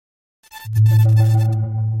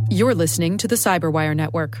You're listening to the Cyberwire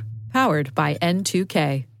Network, powered by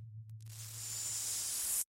N2K.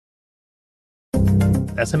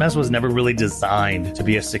 SMS was never really designed to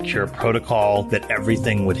be a secure protocol that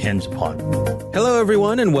everything would hinge upon. Hello,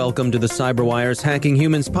 everyone, and welcome to the Cyberwire's Hacking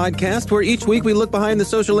Humans podcast, where each week we look behind the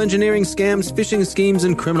social engineering scams, phishing schemes,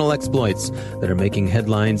 and criminal exploits that are making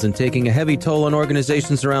headlines and taking a heavy toll on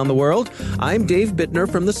organizations around the world. I'm Dave Bittner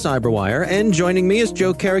from the Cyberwire, and joining me is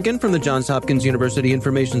Joe Kerrigan from the Johns Hopkins University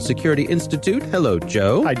Information Security Institute. Hello,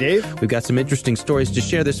 Joe. Hi, Dave. We've got some interesting stories to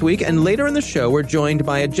share this week, and later in the show, we're joined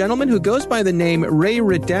by a gentleman who goes by the name Ray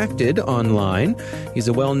Redacted online. He's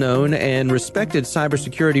a well-known and respected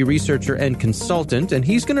cybersecurity researcher and consultant, and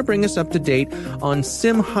he's going to bring us up to date on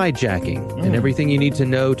SIM hijacking and everything you need to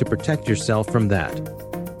know to protect yourself from that.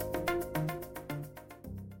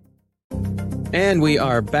 And we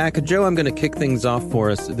are back. Joe, I'm going to kick things off for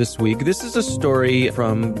us this week. This is a story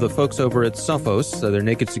from the folks over at Sophos, their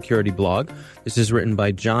Naked Security blog. This is written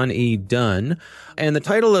by John E. Dunn. And the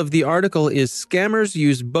title of the article is Scammers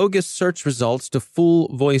Use Bogus Search Results to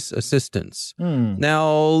Fool Voice Assistants.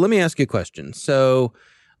 Now, let me ask you a question. So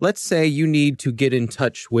let's say you need to get in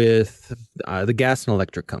touch with the gas and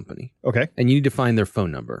electric company. Okay. And you need to find their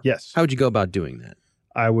phone number. Yes. How would you go about doing that?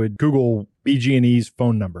 I would Google BG&E's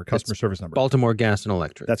phone number, customer service number. Baltimore Gas and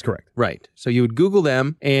Electric. That's correct. Right. So you would Google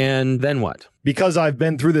them, and then what? Because I've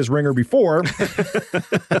been through this ringer before,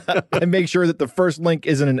 I make sure that the first link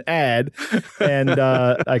isn't an ad, and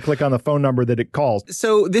I click on the phone number that it calls.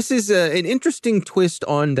 So this is an interesting twist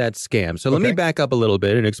on that scam. So let me back up a little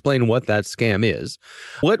bit and explain what that scam is.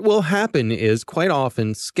 What will happen is quite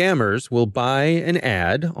often scammers will buy an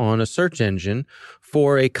ad on a search engine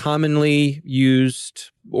for a commonly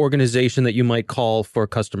used organization that you might call for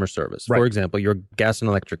customer service. Right. For example, your gas and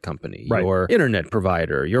electric company, Right. your internet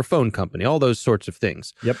provider, your phone company, all those sorts of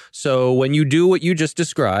things. Yep. So when you do what you just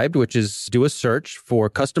described, which is do a search for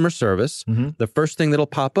customer service, the first thing that'll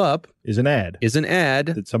pop up Is an ad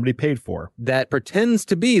that somebody paid for. that pretends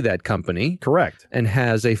to be that company. Correct. And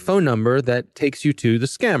has a phone number that takes you to the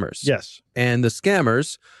scammers. Yes. And the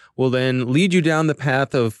scammers will then lead you down the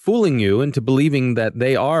path of fooling you into believing that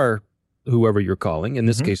they are whoever you're calling, in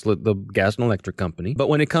this case, the gas and electric company. But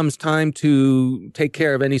when it comes time to take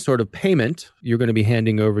care of any sort of payment, you're going to be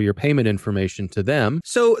handing over your payment information to them.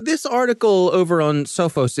 So this article over on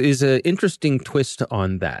Sophos is an interesting twist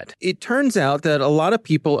on that. It turns out that a lot of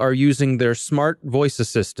people are using their smart voice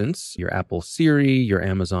assistants, your Apple Siri, your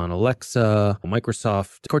Amazon Alexa,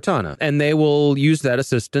 Microsoft Cortana, and they will use that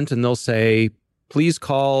assistant and they'll say, please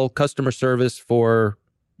call customer service for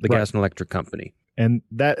the gas and electric company. And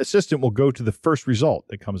that assistant will go to the first result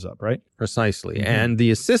that comes up, right? Precisely. And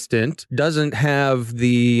the assistant doesn't have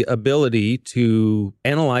the ability to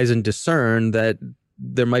analyze and discern that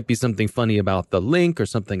there might be something funny about the link or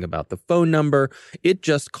something about the phone number. It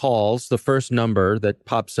just calls the first number that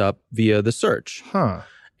pops up via the search.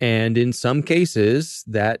 And in some cases,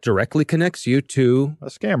 that directly connects you to a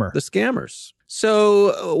scammer, the scammers.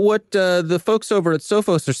 So what the folks over at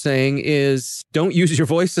Sophos are saying is don't use your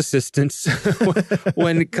voice assistants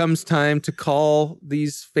when it comes time to call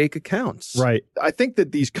these fake accounts. Right. I think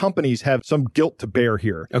that these companies have some guilt to bear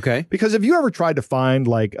here. Okay. Because have you ever tried to find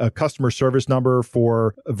like a customer service number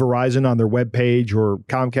for Verizon on their webpage or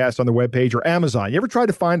Comcast on their webpage or Amazon? You ever tried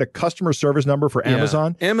to find a customer service number for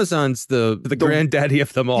Amazon? Amazon's the granddaddy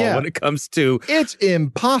of them all when it comes to... It's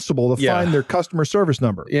impossible to find their customer service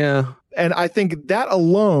number. Yeah. And I think that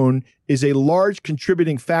alone is a large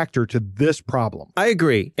contributing factor to this problem. I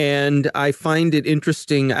agree. And I find it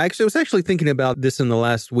interesting. I was actually thinking about this in the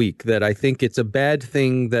last week, that I think it's a bad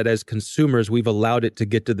thing that as consumers, we've allowed it to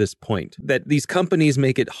get to this point, that these companies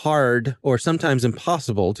make it hard or sometimes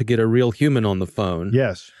impossible to get a real human on the phone.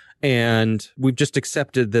 Yes. And we've just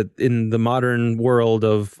accepted that in the modern world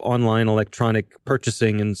of online electronic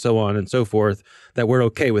purchasing and so on and so forth, that we're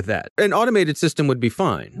okay with that. An automated system would be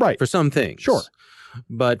fine. Right. For some things. Sure.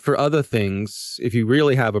 But for other things, if you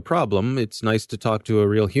really have a problem, it's nice to talk to a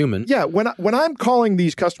real human. Yeah, when I'm calling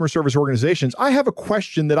these customer service organizations, I have a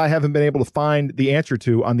question that I haven't been able to find the answer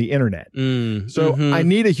to on the internet. So I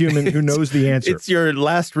need a human who knows the answer. It's your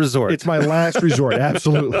last resort. It's my last resort,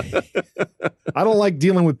 absolutely. I don't like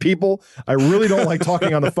dealing with people. I really don't like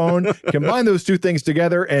talking on the phone. Combine those two things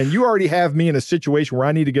together, and you already have me in a situation where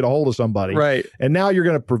I need to get a hold of somebody. Right. And now you're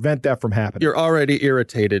going to prevent that from happening. You're already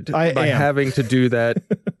irritated by having to do that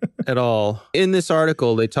at all. In this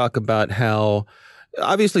article, they talk about how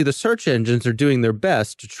Obviously, the search engines are doing their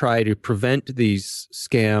best to try to prevent these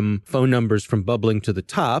scam phone numbers from bubbling to the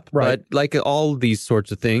top. Right. But like all these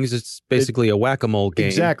sorts of things, it's basically a whack-a-mole game.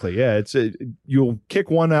 Exactly. Yeah. You'll kick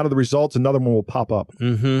one out of the results, another one will pop up.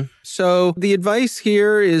 Mm-hmm. So the advice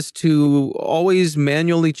here is to always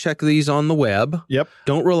manually check these on the web. Yep.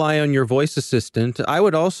 Don't rely on your voice assistant. I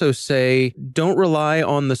would also say don't rely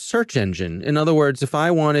on the search engine. In other words, if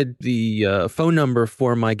I wanted the phone number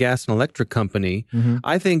for my gas and electric company,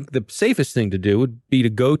 I think the safest thing to do would be to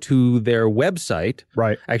go to their website.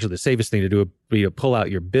 Right. Actually, the safest thing to do would be to pull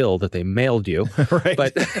out your bill that they mailed you. Right.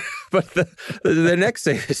 But the next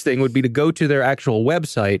safest thing would be to go to their actual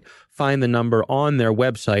website, find the number on their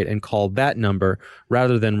website, and call that number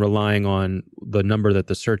rather than relying on the number that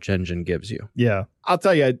the search engine gives you. Yeah. I'll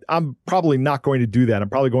tell you, I'm probably not going to do that. I'm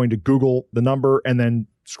probably going to Google the number and then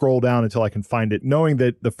scroll down until I can find it, knowing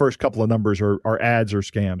that the first couple of numbers are ads or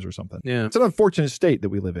scams or something. Yeah. It's an unfortunate state that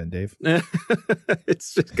we live in, Dave.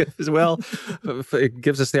 It's just, well, it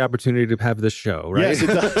gives us the opportunity to have this show, right? Yes, it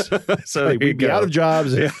does. So Hey, we'd be out of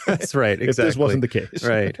jobs that's right. Exactly. if this wasn't the case.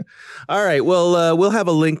 Right. All right. Well, we'll have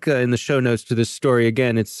a link in the show notes to this story.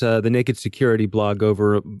 Again, it's the Naked Security blog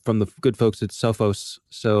over from the good folks at Sophos.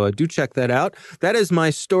 So do check that out. That is my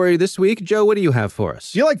story this week. Joe, what do you have for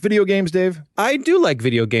us? Do you like video games, Dave? I do like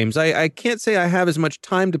video games. I can't say I have as much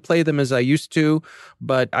time to play them as I used to,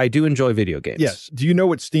 but I do enjoy video games. Yes. Do you know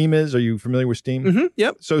what Steam is? Are you familiar with Steam? Mm-hmm.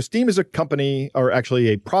 Yep. So Steam is a company, or actually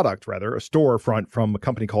a product rather, a storefront from a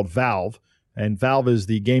company called Valve. And Valve is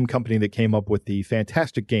the game company that came up with the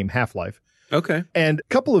fantastic game Half-Life. Okay. And a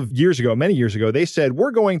couple of years ago, many years ago, they said,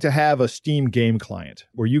 we're going to have a Steam game client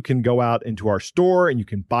where you can go out into our store and you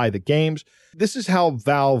can buy the games. This is how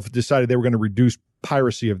Valve decided they were going to reduce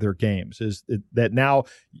piracy of their games, is that now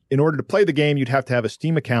in order to play the game, you'd have to have a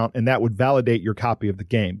Steam account and that would validate your copy of the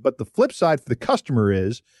game. But the flip side for the customer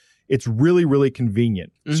is it's really, really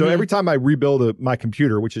convenient. Mm-hmm. So every time I rebuild my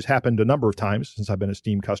computer, which has happened a number of times since I've been a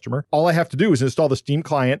Steam customer, all I have to do is install the Steam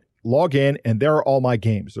client, log in, and there are all my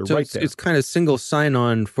games. They're right there. It's kind of single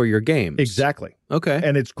sign-on for your games. Exactly. Okay.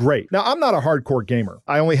 And it's great. Now, I'm not a hardcore gamer.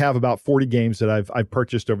 I only have about 40 games that I've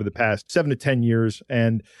purchased over the past 7 to 10 years,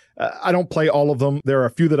 and I don't play all of them. There are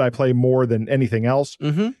a few that I play more than anything else.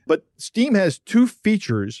 Mm-hmm. But Steam has two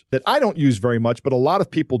features that I don't use very much, but a lot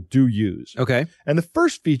of people do use. Okay. And the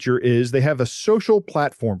first feature is they have a social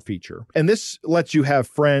platform feature. And this lets you have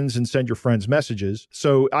friends and send your friends messages.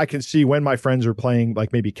 So I can see when my friends are playing,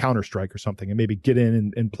 like maybe Counter-Strike or something, and maybe get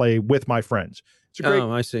in and play with my friends. It's a great,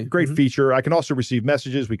 I see. Great feature. I can also receive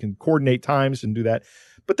messages. We can coordinate times and do that.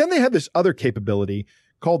 But then they have this other capability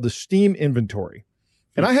called the Steam inventory.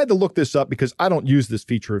 And I had to look this up because I don't use this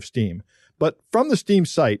feature of Steam. But from the Steam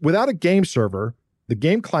site, without a game server, the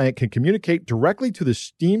game client can communicate directly to the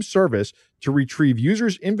Steam service to retrieve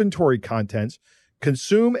users' inventory contents,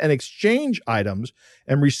 consume and exchange items,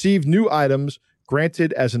 and receive new items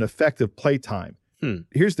granted as an effective playtime.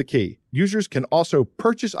 Here's the key. Users can also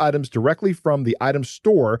purchase items directly from the item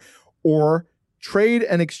store or trade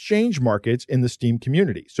and exchange markets in the Steam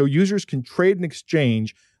community. So users can trade and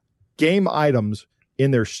exchange game items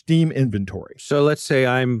in their Steam inventory. So let's say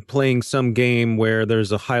I'm playing some game where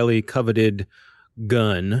there's a highly coveted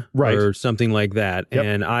gun or something like that,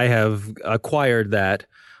 and I have acquired that.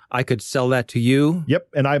 I could sell that to you? Yep,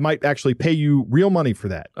 and I might actually pay you real money for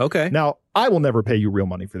that. Okay. Now, I will never pay you real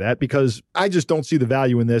money for that because I just don't see the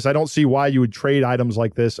value in this. I don't see why you would trade items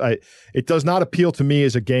like this. It does not appeal to me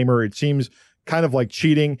as a gamer. It seems kind of like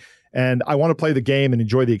cheating, and I want to play the game and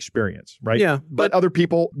enjoy the experience, right? Yeah. But other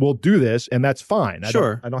people will do this, and that's fine.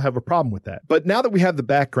 Sure. I don't have a problem with that. But now that we have the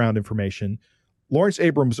background information, Lawrence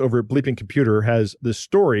Abrams over at Bleeping Computer has this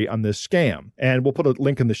story on this scam, and we'll put a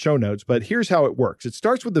link in the show notes, but here's how it works. It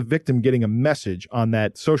starts with the victim getting a message on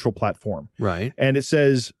that social platform. Right. And it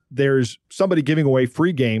says, there's somebody giving away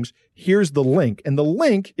free games. Here's the link. And the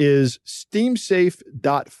link is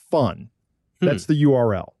steamsafe.fun. That's the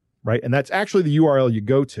URL. Right? And that's actually the URL you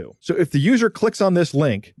go to. So if the user clicks on this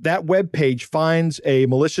link, that web page finds a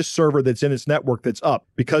malicious server that's in its network that's up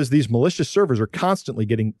because these malicious servers are constantly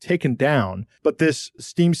getting taken down. But this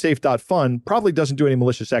steamsafe.fun probably doesn't do any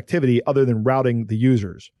malicious activity other than routing the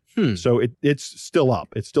users. So it's still up.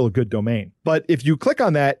 It's still a good domain. But if you click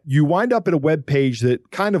on that, you wind up at a web page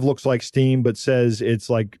that kind of looks like Steam, but says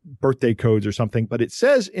it's like birthday codes or something. But it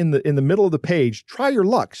says in the middle of the page, try your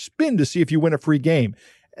luck, spin to see if you win a free game.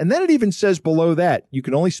 And then it even says below that, you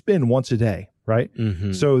can only spin once a day, right?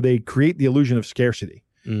 Mm-hmm. So they create the illusion of scarcity.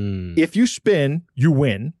 If you spin, you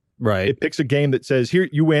win. Right. It picks a game that says, here,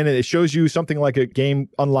 you win, and it shows you something like a game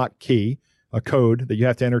unlock key, a code that you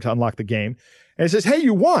have to enter to unlock the game. And it says, hey,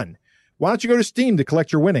 you won. Why don't you go to Steam to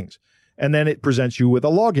collect your winnings? And then it presents you with a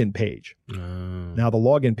login page. Now, the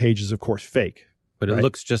login page is, of course, fake. But it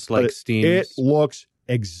looks just like Steam. It looks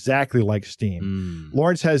exactly like Steam.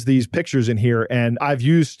 Lawrence has these pictures in here, and I've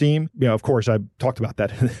used Steam. Of course, I've talked about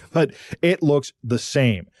that, but it looks the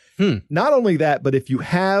same. Not only that, but if you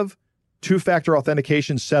have two-factor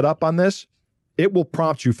authentication set up on this, it will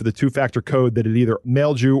prompt you for the two-factor code that it either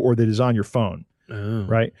mailed you or that is on your phone,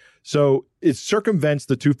 right? So it circumvents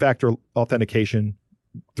the two-factor authentication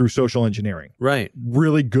through social engineering. Right.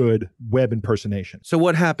 Really good web impersonation. So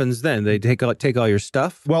what happens then? They take all your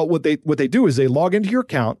stuff? Well, what they do is they log into your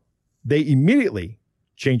account. They immediately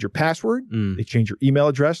change your password. They change your email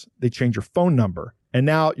address. They change your phone number. And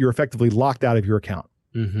now you're effectively locked out of your account.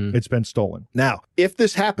 It's been stolen. Now, if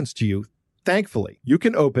this happens to you, thankfully, you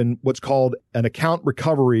can open what's called an account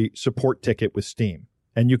recovery support ticket with Steam,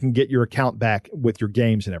 and you can get your account back with your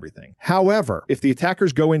games and everything. However, if the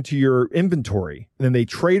attackers go into your inventory and then they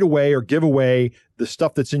trade away or give away the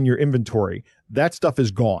stuff that's in your inventory, that stuff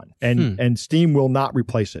is gone, and Steam will not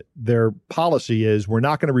replace it. Their policy is we're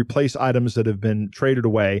not going to replace items that have been traded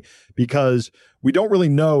away because we don't really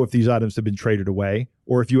know if these items have been traded away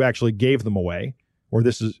or if you actually gave them away, or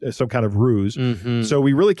this is some kind of ruse. So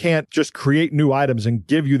we really can't just create new items and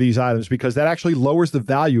give you these items because that actually lowers the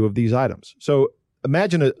value of these items. So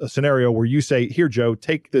imagine a scenario where you say, here, Joe,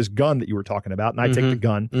 take this gun that you were talking about, and I take the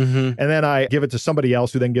gun, and then I give it to somebody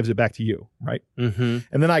else who then gives it back to you, right? And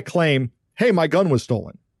then I claim, hey, my gun was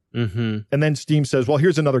stolen. And then Steam says, well,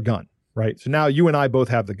 here's another gun, right? So now you and I both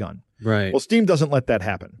have the gun. Right. Well, Steam doesn't let that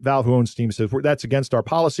happen. Valve, who owns Steam, says, that's against our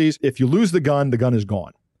policies. If you lose the gun is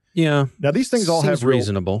gone. Yeah. Now, these things all have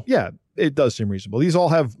reasonable. Yeah, it does seem reasonable. These all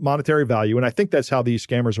have monetary value, and I think that's how these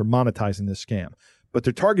scammers are monetizing this scam. But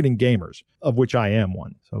they're targeting gamers, of which I am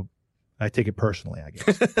one. So I take it personally, I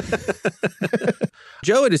guess.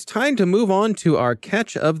 Joe, it is time to move on to our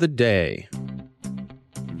catch of the day.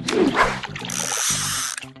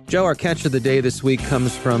 Joe, our catch of the day this week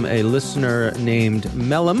comes from a listener named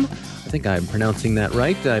Mellum. I think I'm pronouncing that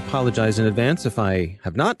right. I apologize in advance if I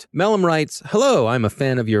have not. Mellum writes, hello, I'm a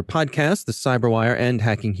fan of your podcast, The Cyberwire and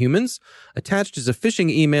Hacking Humans. Attached is a phishing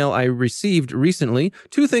email I received recently.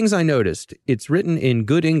 Two things I noticed. It's written in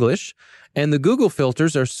good English, and the Google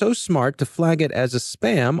filters are so smart to flag it as a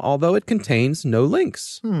spam, although it contains no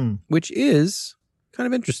links, which is kind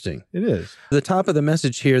of interesting. It is. The top of the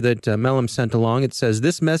message here that Mellum sent along, it says,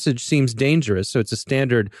 this message seems dangerous. So it's a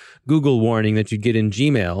standard Google warning that you get in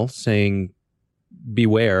Gmail saying,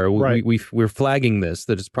 beware, right. we're flagging this,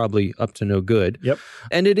 that it's probably up to no good. Yep.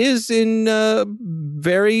 And it is in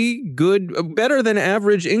very good, better than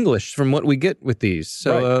average English from what we get with these.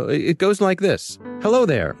 So it goes like this. Hello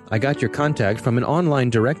there. I got your contact from an online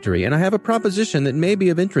directory, and I have a proposition that may be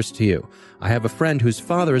of interest to you. I have a friend whose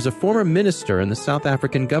father is a former minister in the South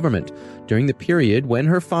African government. During the period when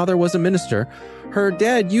her father was a minister, her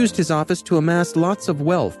dad used his office to amass lots of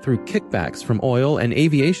wealth through kickbacks from oil and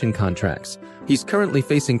aviation contracts. He's currently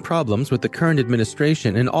facing problems with the current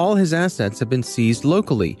administration, and all his assets have been seized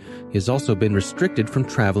locally. He has also been restricted from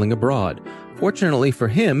traveling abroad. Fortunately for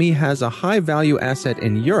him, he has a high-value asset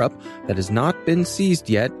in Europe that has not been seized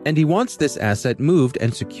yet, and he wants this asset moved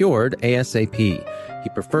and secured ASAP. He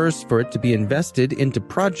prefers for it to be invested into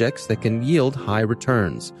projects that can yield high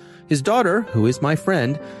returns. His daughter, who is my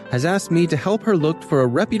friend, has asked me to help her look for a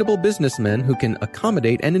reputable businessman who can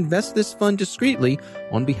accommodate and invest this fund discreetly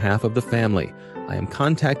on behalf of the family. I am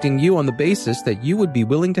contacting you on the basis that you would be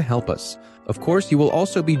willing to help us. Of course, you will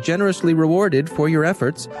also be generously rewarded for your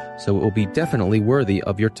efforts, so it will be definitely worthy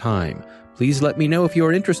of your time. Please let me know if you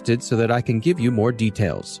are interested so that I can give you more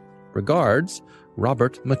details. Regards,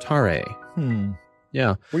 Robert Matare.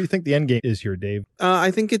 Yeah. What do you think the end game is here, Dave?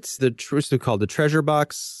 I think it's called the treasure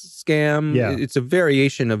box scam. Yeah. It's a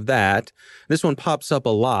variation of that. This one pops up a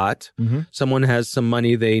lot. Someone has some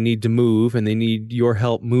money they need to move, and they need your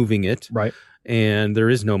help moving it. Right. And there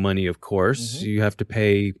is no money, of course. You have to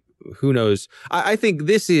pay, who knows. I think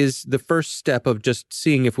this is the first step of just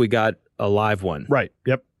seeing if we got a live one. Right.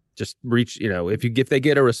 Yep. Just reach, if they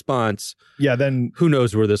get a response, then who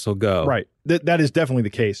knows where this will go. Right. That is definitely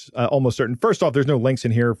the case. Almost certain. First off, there's no links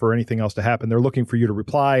in here for anything else to happen. They're looking for you to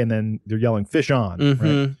reply, and then they're yelling fish on.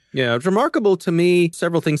 Right? Yeah. It's remarkable to me.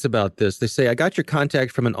 Several things about this. They say, I got your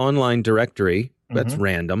contact from an online directory. That's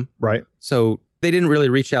random. Right. So they didn't really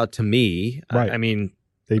reach out to me. Right. I mean,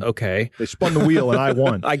 They spun the wheel and I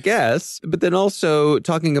won. I guess. But then also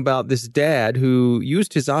talking about this dad who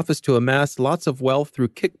used his office to amass lots of wealth through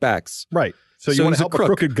kickbacks. Right. So you want to help a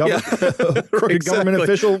crooked, crooked government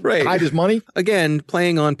official hide his money? Again,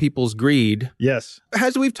 playing on people's greed. Yes.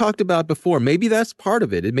 As we've talked about before, maybe that's part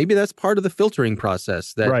of it. Maybe that's part of the filtering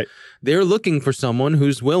process, that they're looking for someone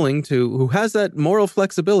who's willing to, who has that moral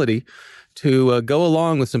flexibility to go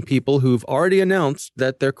along with some people who've already announced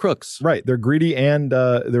that they're crooks. Right. They're greedy, and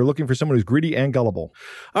they're looking for someone who's greedy and gullible.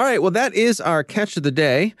 All right. Well, that is our catch of the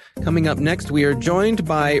day. Coming up next, we are joined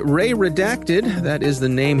by Ray Redacted. That is the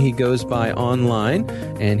name he goes by online.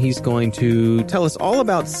 And he's going to tell us all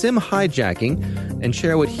about SIM hijacking and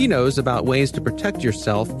share what he knows about ways to protect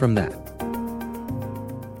yourself from that.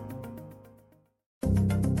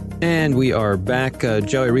 And we are back.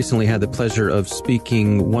 Joey recently had the pleasure of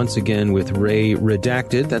speaking once again with Ray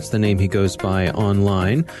Redacted. That's the name he goes by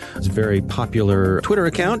online. It's a very popular Twitter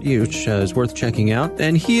account, which is worth checking out.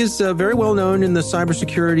 And he is very well known in the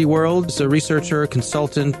cybersecurity world. He's a researcher,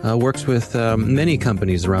 consultant, works with many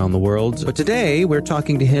companies around the world. But today, we're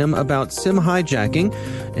talking to him about SIM hijacking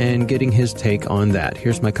and getting his take on that.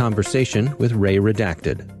 Here's my conversation with Ray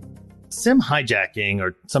Redacted. SIM hijacking,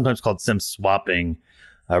 or sometimes called SIM swapping,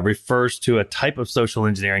 refers to a type of social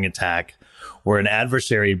engineering attack where an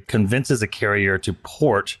adversary convinces a carrier to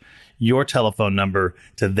port your telephone number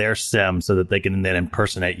to their SIM so that they can then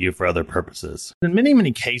impersonate you for other purposes. In many,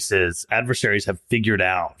 many cases, adversaries have figured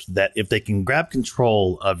out that if they can grab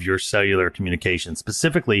control of your cellular communication,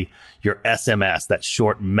 specifically your SMS, that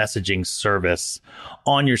short messaging service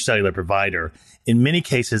on your cellular provider, in many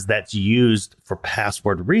cases, that's used for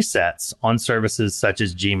password resets on services such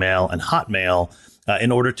as Gmail and Hotmail, in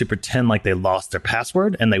order to pretend like they lost their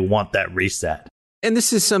password and they want that reset. And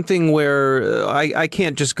this is something where I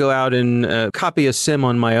can't just go out and copy a SIM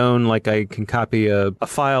on my own like I can copy a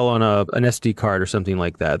file on an SD card or something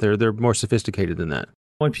like that. They're more sophisticated than that.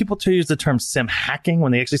 When people use the term SIM hacking,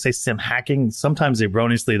 when they actually say SIM hacking, sometimes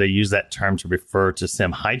erroneously they use that term to refer to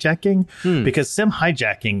SIM hijacking, because SIM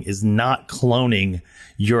hijacking is not cloning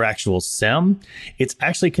your actual SIM. It's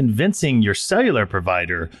actually convincing your cellular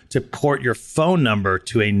provider to port your phone number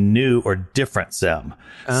to a new or different SIM.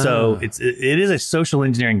 So it is a social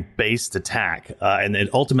engineering based attack, and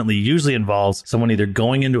it ultimately usually involves someone either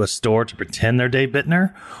going into a store to pretend they're Dave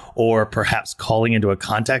Bittner, or perhaps calling into a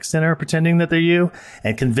contact center pretending that they're you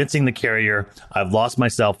and convincing the carrier, I've lost my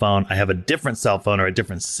cell phone. I have a different cell phone or a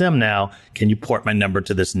different SIM now. Can you port my number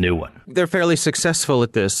to this new one? They're fairly successful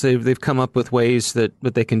at this. They've come up with ways that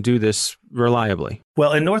they can do this reliably.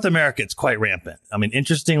 Well, in North America, it's quite rampant. I mean,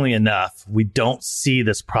 interestingly enough, we don't see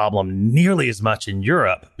this problem nearly as much in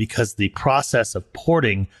Europe because the process of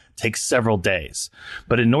porting takes several days.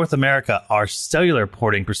 But in North America, our cellular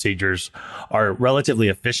porting procedures are relatively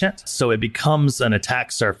efficient, so it becomes an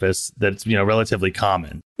attack surface that's, relatively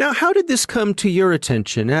common. Now, how did this come to your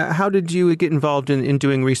attention? How did you get involved in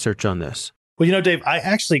doing research on this? Well, Dave, I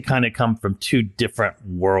actually kind of come from two different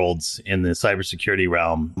worlds in the cybersecurity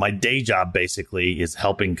realm. My day job basically is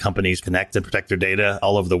helping companies connect and protect their data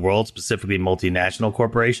all over the world, specifically multinational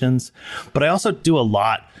corporations. But I also do a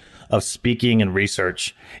lot of speaking and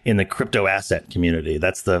research in the crypto asset community.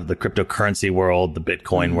 That's the cryptocurrency world, the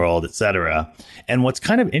Bitcoin world, et cetera. And what's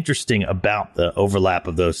kind of interesting about the overlap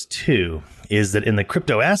of those two is that in the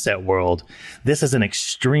crypto asset world, this is an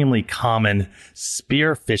extremely common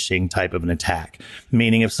spear phishing type of an attack.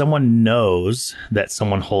 Meaning if someone knows that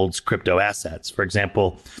someone holds crypto assets, for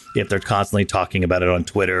example, if they're constantly talking about it on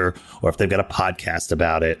Twitter or if they've got a podcast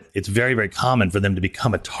about it, it's very, very common for them to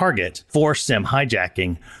become a target for SIM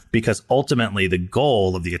hijacking, because ultimately the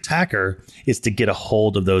goal of the attacker is to get a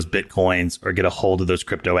hold of those Bitcoins or get a hold of those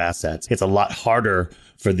crypto assets. It's a lot harder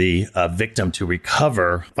for the victim to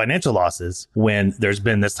recover financial losses when there's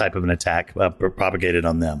been this type of an attack propagated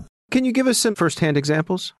on them. Can you give us some firsthand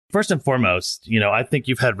examples? First and foremost, I think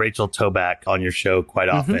you've had Rachel Toback on your show quite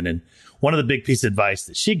often. And one of the big pieces of advice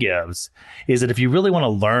that she gives is that if you really want to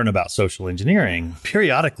learn about social engineering,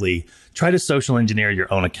 periodically try to social engineer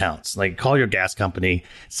your own accounts. Like call your gas company,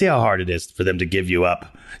 see how hard it is for them to give you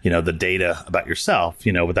up, the data about yourself,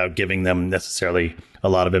 without giving them necessarily a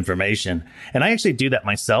lot of information. And I actually do that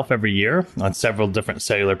myself every year on several different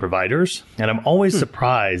cellular providers. And I'm always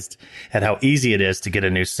surprised at how easy it is to get a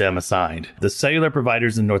new SIM assigned. The cellular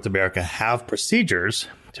providers in North America have procedures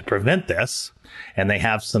to prevent this. And they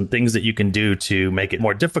have some things that you can do to make it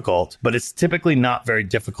more difficult, but it's typically not very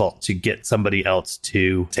difficult to get somebody else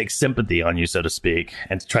to take sympathy on you, so to speak,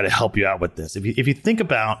 and to try to help you out with this. If you think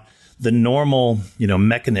about the normal,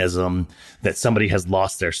 mechanism that somebody has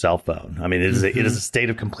lost their cell phone. I mean, it is a state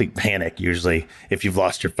of complete panic, usually, if you've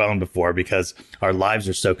lost your phone before, because our lives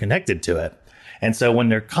are so connected to it. And so when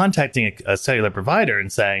they're contacting a cellular provider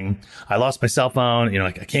and saying, I lost my cell phone,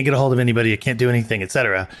 I can't get a hold of anybody, I can't do anything, et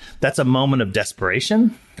cetera, that's a moment of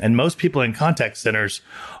desperation. And most people in contact centers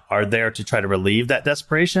are there to try to relieve that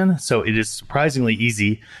desperation. So it is surprisingly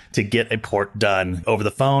easy to get a port done over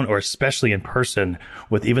the phone or especially in person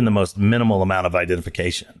with even the most minimal amount of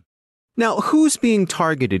identification. Now, who's being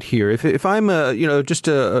targeted here? If I'm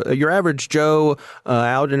your average Joe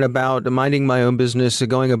out and about, minding my own business,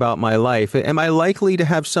 going about my life, am I likely to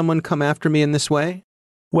have someone come after me in this way?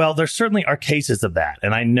 Well, there certainly are cases of that.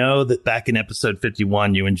 And I know that back in episode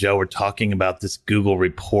 51, you and Joe were talking about this Google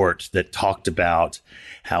report that talked about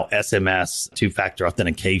how SMS two-factor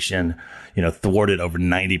authentication, thwarted over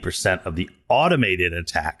 90% of the automated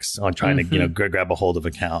attacks on trying to, grab a hold of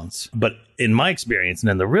accounts. But in my experience and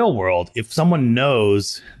in the real world, if someone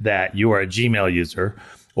knows that you are a Gmail user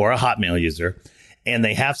or a Hotmail user, and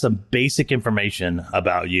they have some basic information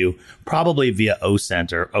about you, probably via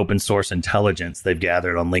OSINT or open source intelligence they've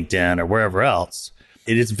gathered on LinkedIn or wherever else,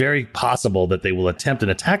 it is very possible that they will attempt an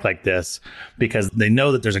attack like this because they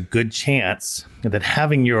know that there's a good chance that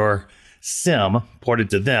having your SIM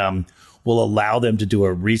ported to them will allow them to do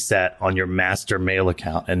a reset on your master mail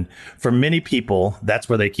account. And for many people, that's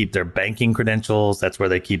where they keep their banking credentials. That's where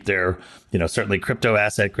they keep their, certainly crypto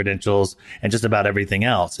asset credentials and just about everything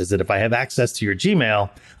else. Is that if I have access to your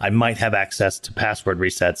Gmail, I might have access to password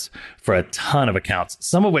resets for a ton of accounts,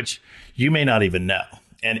 some of which you may not even know.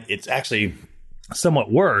 And it's actually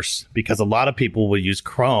somewhat worse because a lot of people will use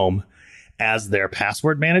Chrome as their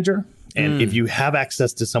password manager. And if you have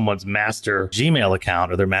access to someone's master Gmail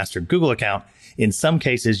account or their master Google account, in some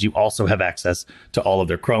cases, you also have access to all of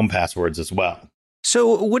their Chrome passwords as well.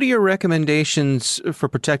 So what are your recommendations for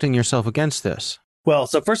protecting yourself against this? Well,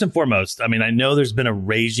 so first and foremost, I know there's been a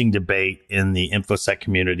raging debate in the InfoSec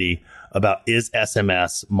community about is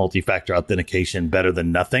SMS multi-factor authentication better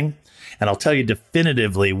than nothing? And I'll tell you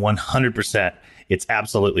definitively 100%. It's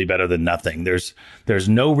absolutely better than nothing. There's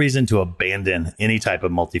no reason to abandon any type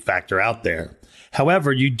of multi-factor out there.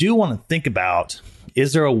 However, you do want to think about,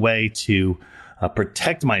 is there a way to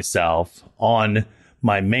protect myself on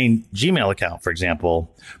my main Gmail account, for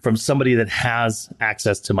example, from somebody that has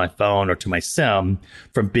access to my phone or to my SIM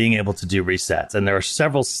from being able to do resets? And there are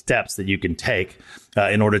several steps that you can take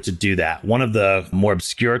in order to do that. One of the more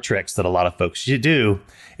obscure tricks that a lot of folks should do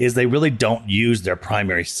is they really don't use their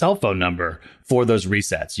primary cell phone number for those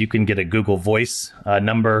resets. You can get a Google Voice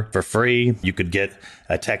number for free. You could get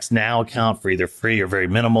a Text Now account for either free or very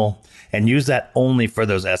minimal and use that only for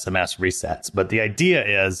those SMS resets. But the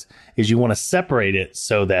idea is you want to separate it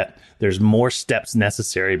so that there's more steps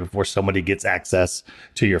necessary before somebody gets access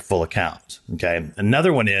to your full account. Okay.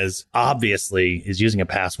 Another one is using a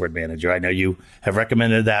password manager. I know you have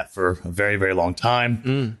recommended that for a very, very long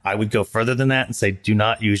time. I would go further than that and say, do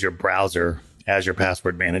not use your browser as your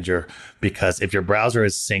password manager, because if your browser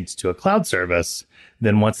is synced to a cloud service,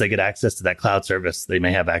 then once they get access to that cloud service, they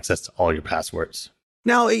may have access to all your passwords.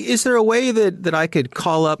 Now, is there a way that I could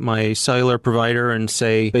call up my cellular provider and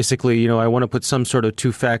say, basically, I want to put some sort of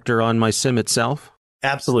two-factor on my SIM itself?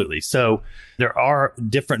 Absolutely. So there are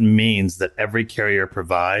different means that every carrier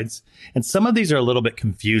provides. And some of these are a little bit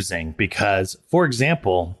confusing because, for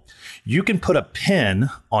example, you can put a pin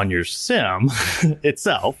on your SIM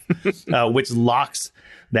itself, which locks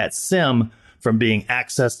that SIM from being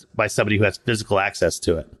accessed by somebody who has physical access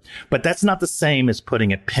to it. But that's not the same as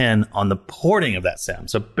putting a pin on the porting of that SIM.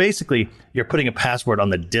 So basically, you're putting a password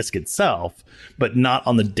on the disk itself, but not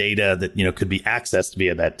on the data that could be accessed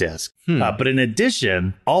via that disk. But in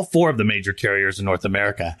addition, all four of the major carriers in North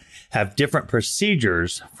America have different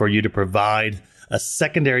procedures for you to provide a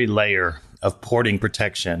secondary layer of porting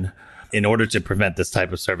protection in order to prevent this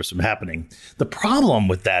type of service from happening. The problem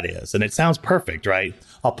with that is, and it sounds perfect, right?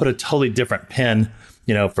 I'll put a totally different pin,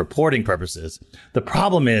 for porting purposes. The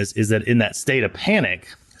problem is that in that state of panic,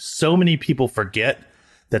 so many people forget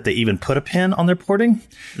that they even put a pin on their porting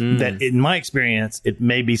that in my experience, it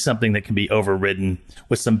may be something that can be overridden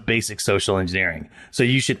with some basic social engineering. So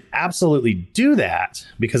you should absolutely do that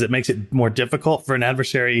because it makes it more difficult for an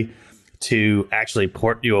adversary to actually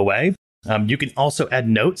port you away. You can also add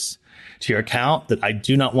notes to your account that I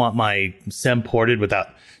do not want my SIM ported without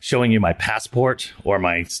showing you my passport or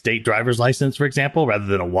my state driver's license, for example, rather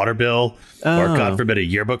than a water bill or, God forbid, a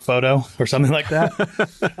yearbook photo or something like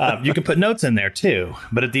that. You can put notes in there too.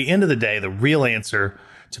 But at the end of the day, the real answer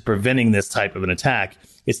to preventing this type of an attack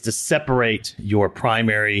is to separate your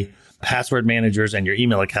primary password managers and your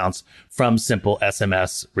email accounts from simple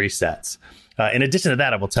SMS resets. In addition to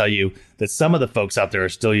that, I will tell you that some of the folks out there are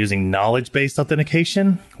still using knowledge-based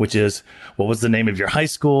authentication, which is what was the name of your high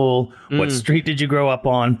school? What street did you grow up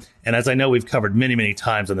on? And as I know we've covered many, many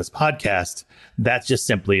times on this podcast, that just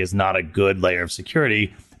simply is not a good layer of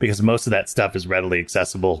security because most of that stuff is readily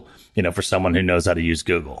accessible, for someone who knows how to use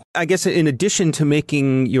Google. I guess in addition to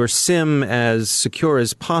making your SIM as secure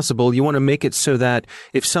as possible, you want to make it so that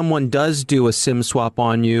if someone does do a SIM swap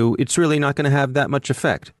on you, it's really not going to have that much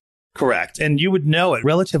effect. Correct. And you would know it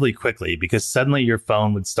relatively quickly because suddenly your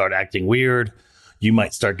phone would start acting weird. You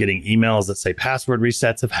might start getting emails that say password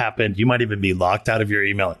resets have happened. You might even be locked out of your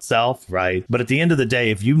email itself, right? But at the end of the day,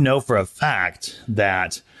 if you know for a fact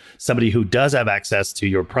that somebody who does have access to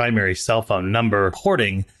your primary cell phone number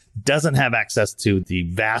porting doesn't have access to the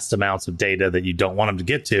vast amounts of data that you don't want them to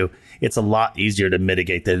get to, it's a lot easier to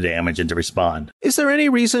mitigate the damage and to respond. Is there any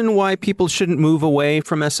reason why people shouldn't move away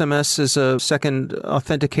from SMS as a second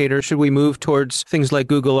authenticator? Should we move towards things like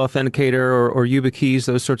Google Authenticator or YubiKeys,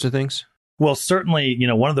 those sorts of things? Well, certainly,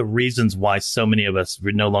 one of the reasons why so many of us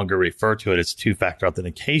no longer refer to it as two-factor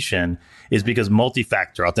authentication is because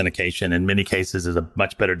multi-factor authentication in many cases is a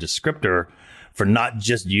much better descriptor for not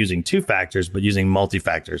just using two factors, but using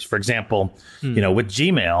multi-factors. For example, with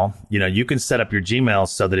Gmail, you can set up your Gmail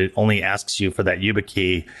so that it only asks you for that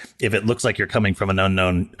YubiKey if it looks like you're coming from an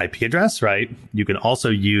unknown IP address, right? You can also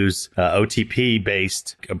use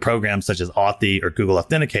OTP-based programs such as Authy or Google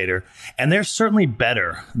Authenticator, and they're certainly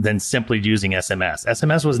better than simply using SMS.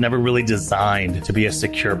 SMS was never really designed to be a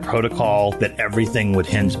secure protocol that everything would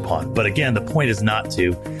hinge upon. But again, the point is not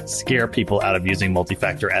to scare people out of using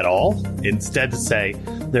multi-factor at all. Instead, to say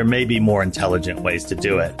there may be more intelligent ways to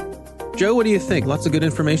do it. Joe, what do you think? Lots of good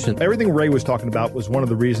information. Everything Ray was talking about was one of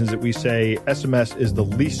the reasons that we say SMS is the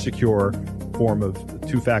least secure form of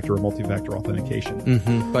two-factor or multi-factor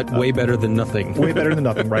authentication. But way better than nothing. Way better than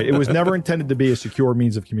nothing, right? It was never intended to be a secure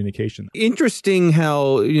means of communication. Interesting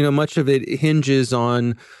how, much of it hinges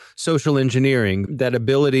on social engineering, that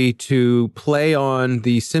ability to play on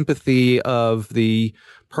the sympathy of the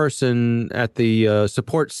person at the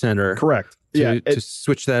support center. Correct. To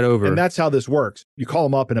switch that over. And that's how this works. You call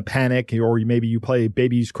them up in a panic, or maybe you play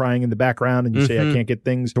babies crying in the background and you say, I can't get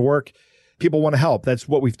things to work. People want to help. That's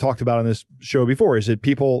what we've talked about on this show before, is that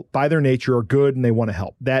people by their nature are good and they want to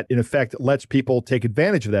help. That, in effect, lets people take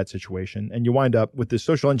advantage of that situation. And you wind up with this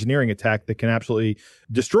social engineering attack that can absolutely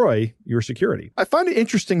destroy your security. I find it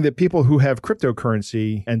interesting that people who have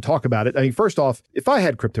cryptocurrency and talk about it. I mean, first off, if I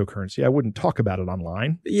had cryptocurrency, I wouldn't talk about it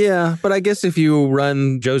online. Yeah, but I guess if you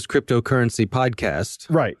run Joe's Cryptocurrency podcast.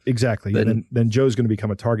 Right, exactly. Then Joe's going to become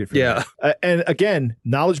a target for that. And again,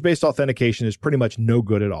 knowledge-based authentication is pretty much no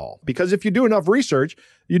good at all. Because if you do enough research,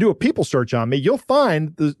 you do a people search on me, you'll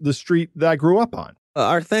find the street that I grew up on.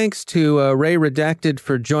 Our thanks to Ray Redacted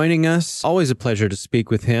for joining us. Always a pleasure to speak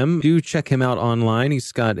with him. Do check him out online.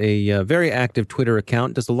 He's got a very active Twitter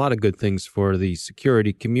account, does a lot of good things for the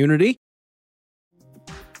security community.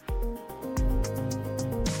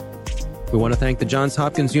 We want to thank the Johns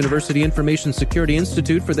Hopkins University Information Security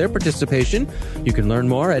Institute for their participation. You can learn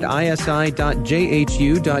more at isi.jhu.edu.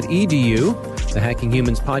 The Hacking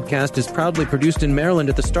Humans podcast is proudly produced in Maryland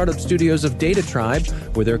at the startup studios of Data Tribe,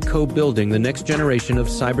 where they're co-building the next generation of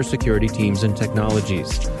cybersecurity teams and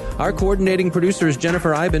technologies. Our coordinating producer is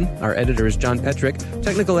Jennifer Iben. Our editor is John Petrick.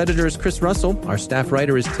 Technical editor is Chris Russell. Our staff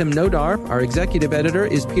writer is Tim Nodar. Our executive editor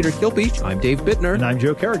is Peter Kilpie. I'm Dave Bittner. And I'm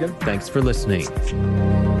Joe Kerrigan. Thanks for listening.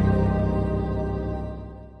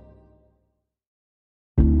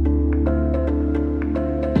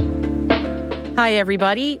 Hi,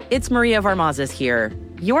 everybody. It's Maria Varmazes here,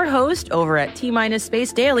 your host over at T-Minus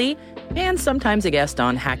Space Daily, and sometimes a guest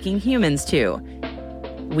on Hacking Humans, too.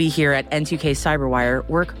 We here at N2K Cyberwire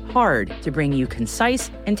work hard to bring you concise,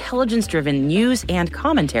 intelligence-driven news and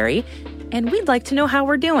commentary, and we'd like to know how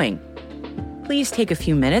we're doing. Please take a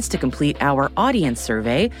few minutes to complete our audience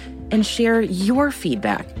survey and share your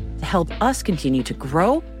feedback to help us continue to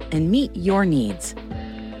grow and meet your needs.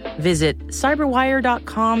 Visit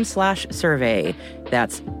cyberwire.com/survey.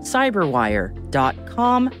 That's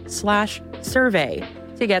cyberwire.com/survey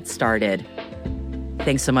to get started.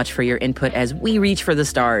 Thanks so much for your input as we reach for the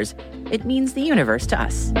stars. It means the universe to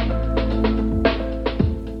us.